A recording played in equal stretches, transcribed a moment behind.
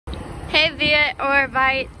Hey Viet or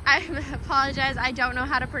Viet, I apologize, I don't know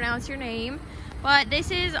how to pronounce your name, but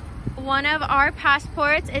this is one of our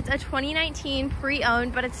passports. It's a 2019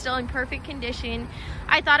 pre-owned, but it's still in perfect condition.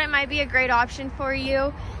 I thought it might be a great option for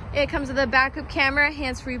you. It comes with a backup camera,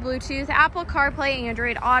 hands-free Bluetooth, Apple CarPlay,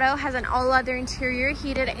 Android Auto, has an all-leather interior,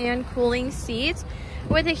 heated and cooling seats,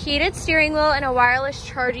 with a heated steering wheel and a wireless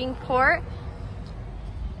charging port.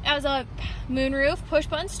 It has a moonroof,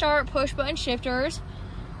 push-button start, push-button shifters,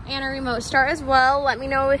 and a remote start as well. Let me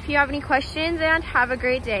know if you have any questions, and have a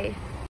great day.